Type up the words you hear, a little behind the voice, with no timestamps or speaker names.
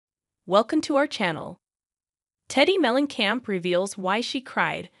welcome to our channel. Teddi Mellencamp reveals why she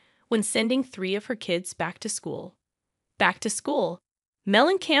cried when sending 3 of her kids back to school. Back to school.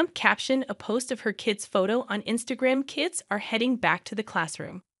 Mellencamp captioned a post of her kids' photo on Instagram. Kids are heading back to the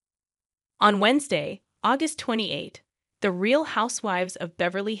classroom. On Wednesday, August 28, the Real Housewives of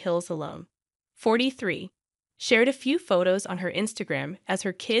Beverly Hills alum, 43, shared a few photos on her Instagram as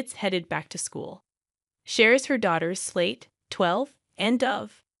her kids headed back to school. Shares her daughters Slate, 12, and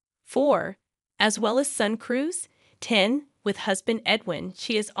Dove, 4, as well as son Cruz, 10, with husband Edwin.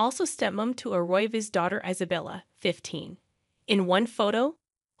 She is also stepmom to Arroyo's daughter Isabella, 15. In one photo,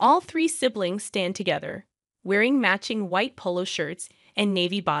 all 3 siblings stand together, wearing matching white polo shirts and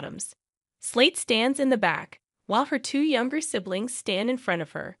navy bottoms. Slate stands in the back, while her 2 younger siblings stand in front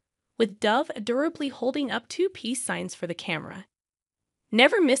of her, with Dove adorably holding up 2 peace signs for the camera.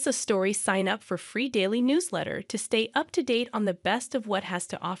 Never miss a story. Sign up for free daily newsletter to stay up to date on the best of what has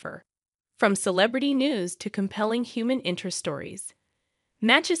to offer. From celebrity news to compelling human interest stories.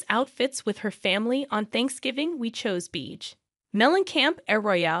 Matches outfits with her family on Thanksgiving. We chose beige. Mellencamp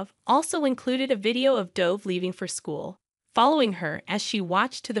Arroyo also included a video of Dove leaving for school, following her as she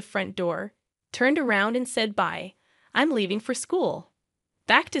walked to the front door, turned around and said, "Bye, I'm leaving for school."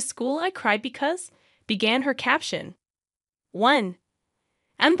 "Back to school, I cried because," began her caption. 1.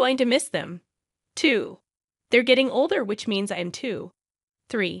 I'm going to miss them. 2. They're getting older, which means I am too.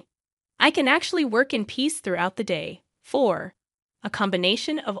 3. I can actually work in peace throughout the day. 4. A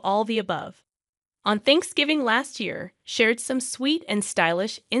combination of all the above. On Thanksgiving last year, shared some sweet and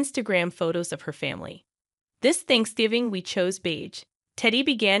stylish Instagram photos of her family. This Thanksgiving we chose beige, Teddi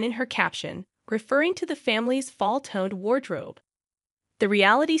began in her caption, referring to the family's fall-toned wardrobe. The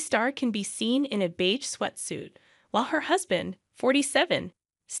reality star can be seen in a beige sweatsuit, while her husband, 47,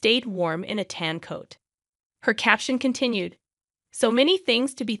 stayed warm in a tan coat. Her caption continued, "So many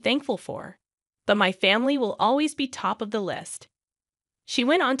things to be thankful for, but my family will always be top of the list." She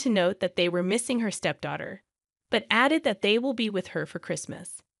went on to note that they were missing her stepdaughter, but added that they will be with her for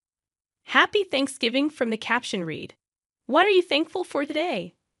Christmas. Happy Thanksgiving. From the caption read, "What are you thankful for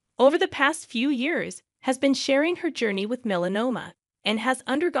today?" Over the past few years, has been sharing her journey with melanoma and has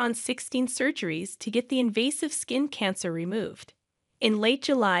undergone 16 surgeries to get the invasive skin cancer removed. In late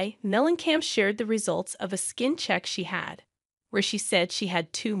July, Mellencamp shared the results of a skin check she had, where she said she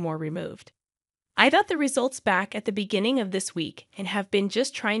had 2 more removed. "I got the results back at the beginning of this week and have been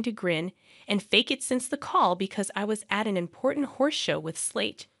just trying to grin and fake it since the call because I was at an important horse show with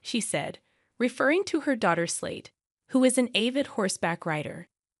Slate," she said, referring to her daughter Slate, who is an avid horseback rider.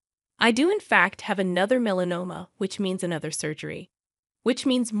 "I do in fact have another melanoma, which means another surgery, which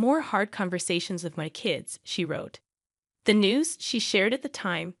means more hard conversations with my kids," she wrote. The news she shared at the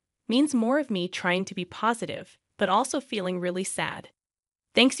time means more of me trying to be positive, but also feeling really sad.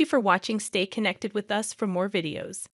 Thanks you for watching. Stay connected with us for more videos.